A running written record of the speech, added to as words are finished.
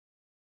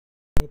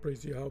All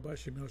praise Yahweh,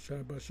 Shem Shai,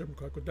 Bashem,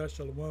 Krakodash,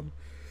 Shalom.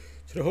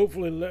 To the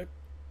hopeful elect,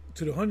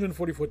 to the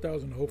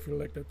 144,000 hopeful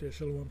elect out there,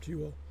 Shalom to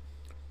you all.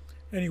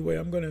 Anyway,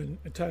 I'm going to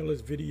entitle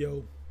this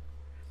video.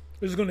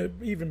 This is going to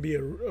even be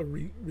a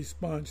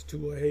response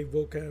to Hey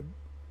Vocab,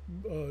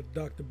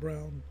 Dr.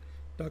 Brown,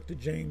 Dr.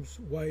 James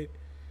White,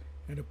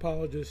 and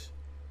Apologist.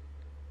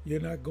 You're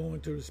not going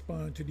to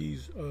respond to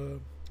these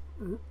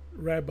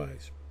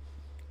rabbis.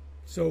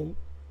 So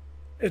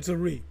it's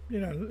a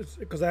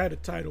because I had a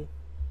title.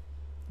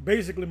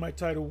 Basically, my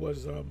title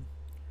was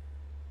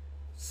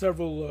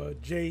several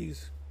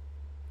J's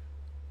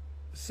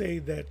say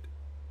that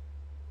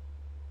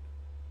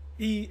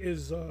E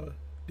is the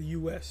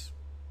U.S.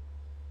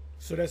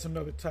 So that's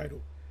another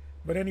title.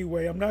 But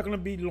anyway, I'm not going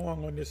to be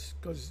long on this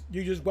because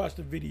you just watched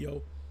the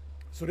video.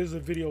 So this is a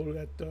video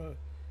that the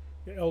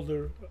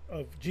elder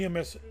of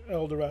GMS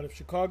elder out of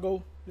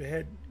Chicago, the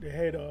head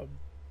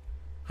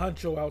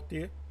honcho out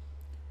there.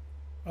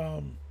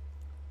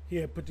 He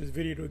had put this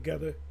video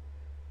together,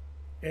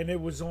 and it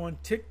was on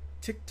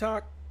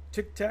TikTok,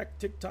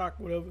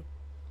 whatever.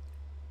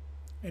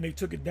 And they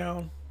took it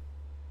down,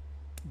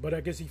 but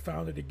I guess he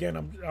found it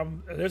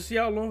again. Let's see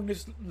how long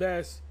this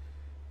lasts,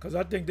 because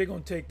I think they're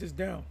gonna take this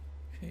down.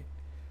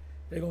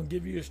 They're gonna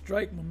give you a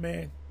strike, my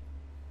man.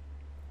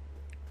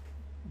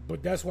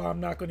 But that's why I'm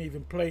not gonna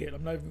even play it.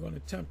 I'm not even gonna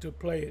attempt to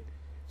play it.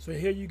 So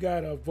here you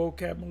got a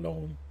Vocab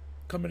Malone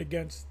coming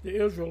against the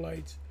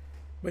Israelites,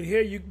 but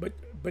here you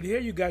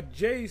got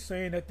Jay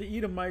saying that the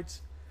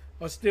Edomites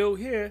are still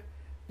here.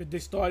 That they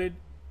started,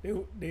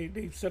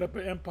 they set up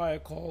an empire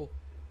called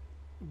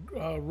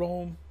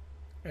Rome,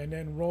 and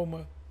then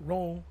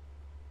Rome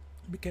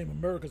became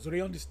America. So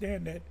they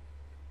understand that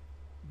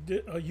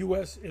the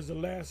U.S. is the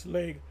last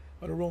leg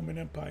of the Roman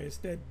Empire. It's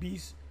that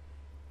beast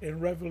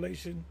in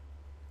Revelation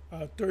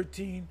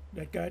 13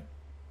 that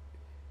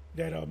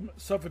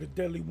suffered a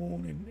deadly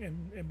wound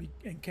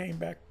and came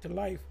back to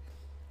life.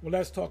 Well,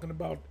 that's talking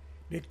about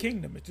their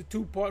kingdom. It's a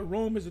two-part.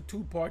 Rome is a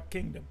two-part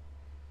kingdom.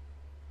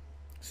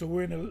 So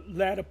we're in the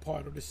latter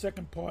part, or the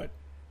second part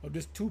of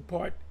this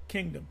two-part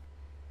kingdom.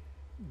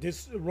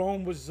 This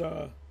Rome was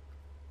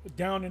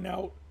down and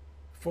out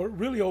for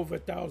really over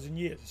 1,000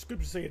 years. The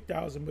scriptures say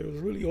 1,000, but it was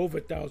really over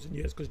 1,000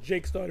 years because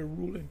Jake started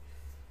ruling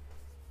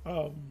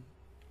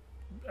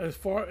as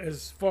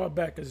far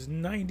back as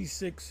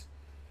 96.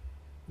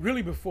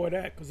 Really before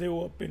that, because they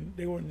were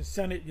in the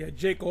Senate. You had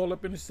Jake all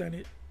up in the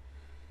Senate.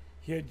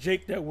 You had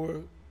Jake that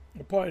were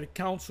a part of the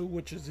council,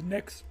 which is the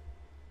next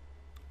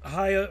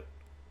higher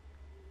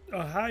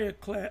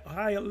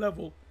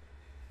level.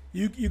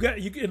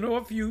 In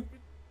order for you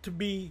to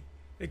be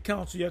a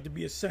council, you have to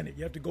be a Senate.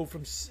 You have to go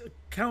from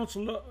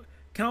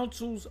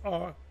councils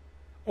are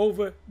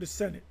over the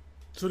Senate.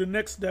 So the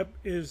next step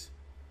is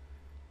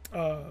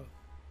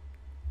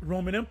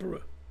Roman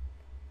Emperor.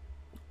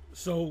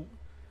 So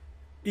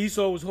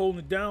Esau was holding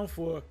it down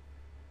for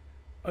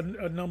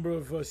a number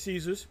of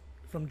Caesars,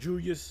 from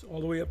Julius all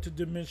the way up to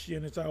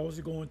Domitian. As I always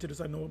go into this,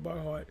 I know it by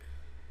heart.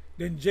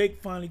 Then Jake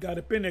finally got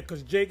up in there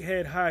because Jake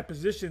had high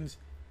positions,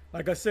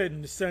 like I said,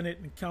 in the Senate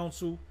and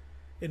council,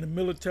 in the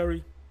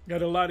military. You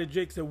had a lot of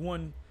Jakes that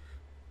won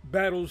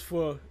battles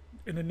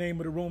in the name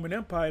of the Roman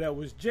Empire. That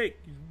was Jake.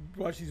 You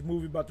watch these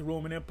movies about the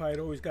Roman Empire,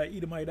 they always got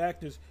Edomite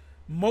actors.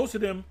 Most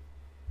of them,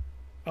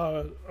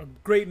 a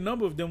great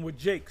number of them were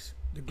Jakes.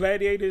 The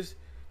gladiators,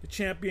 the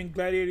champion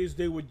gladiators,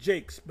 they were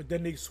Jakes, but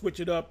then they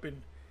switch it up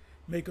and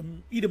make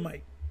them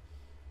Edomite.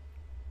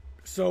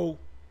 So,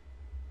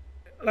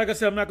 like I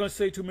said, I'm not going to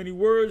say too many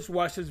words.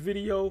 Watch this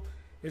video.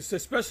 It's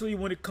especially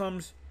when it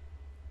comes,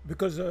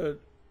 because the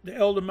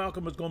elder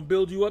Malcolm is going to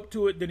build you up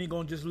to it, then he's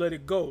going to just let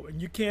it go.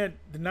 And you can't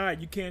deny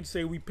it. You can't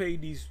say we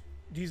paid these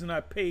are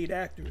not paid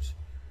actors.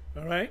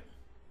 All right?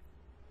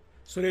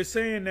 So they're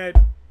saying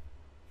that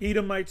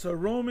Edomites are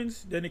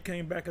Romans, then it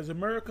came back as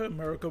America.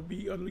 America will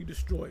be utterly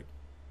destroyed.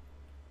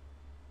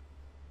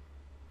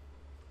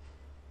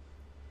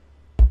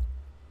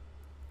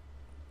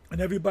 And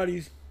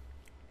everybody's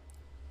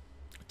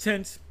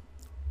tense.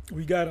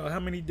 We got how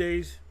many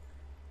days?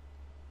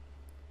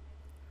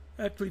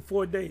 Actually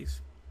 4 days.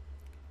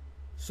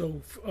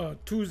 So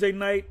Tuesday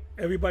night,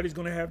 everybody's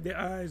going to have their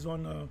eyes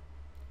on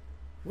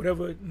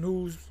whatever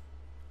news,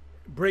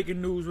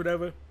 breaking news,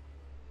 whatever,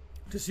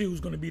 to see who's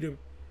going to be the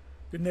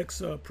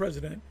next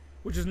president,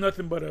 which is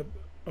nothing but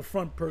a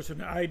front person,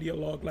 an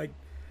ideologue like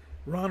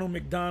Ronald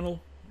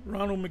McDonald.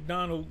 Ronald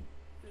McDonald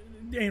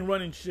ain't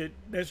running shit.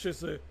 That's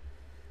just the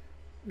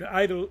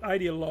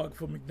ideologue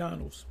for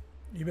McDonald's.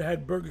 You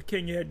had Burger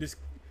King. You had this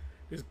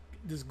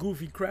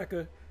goofy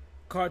cracker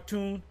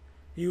cartoon.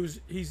 He was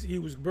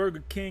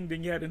Burger King.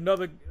 Then you had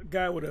another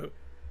guy with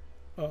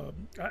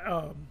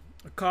a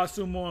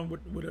costume on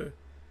with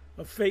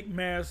a fake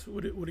mask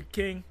with a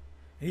king.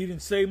 And he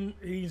didn't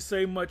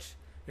say much.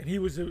 And he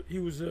was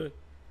the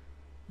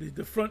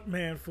front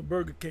man for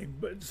Burger King.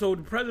 But so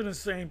the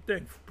president's the same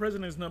thing. The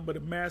president is nothing but a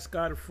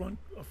mascot, a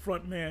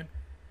front man,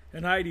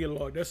 an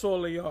ideologue. That's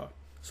all they are.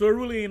 So it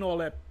really ain't all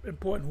that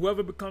important.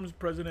 Whoever becomes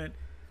president,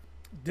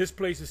 this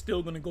place is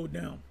still going to go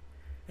down.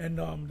 and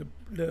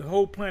the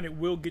whole planet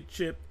will get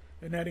chipped,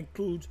 and that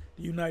includes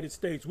the United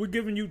States. We're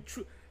giving you,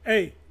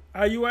 hey,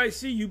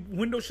 IUIC, you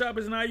window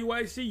shoppers in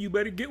IUIC, you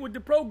better get with the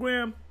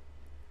program.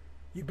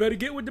 You better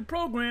get with the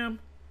program,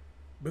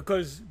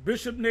 because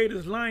Bishop Nate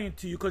is lying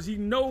to you, because he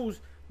knows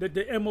that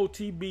the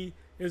MOTB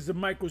is the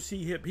micro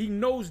C hip. He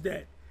knows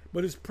that,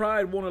 but his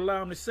pride won't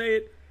allow him to say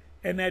it,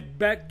 and that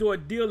backdoor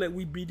deal that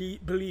we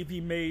believe he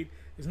made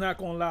is not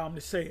going to allow him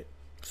to say it.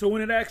 So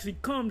when it actually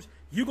comes,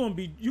 you're gonna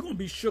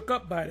be shook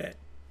up by that.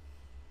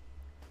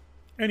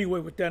 Anyway,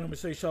 with that, I'm gonna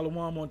say shalom,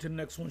 on to the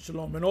next one,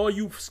 shalom. And all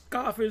you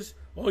scoffers,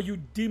 all you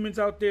demons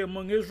out there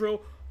among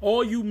Israel,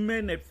 all you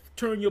men that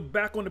turn your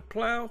back on the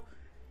plow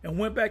and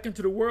went back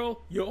into the world,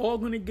 you're all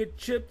gonna get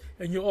chipped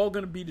and you're all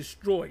gonna be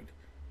destroyed.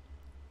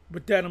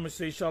 With that, I'm gonna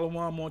say shalom,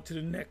 on to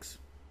the next.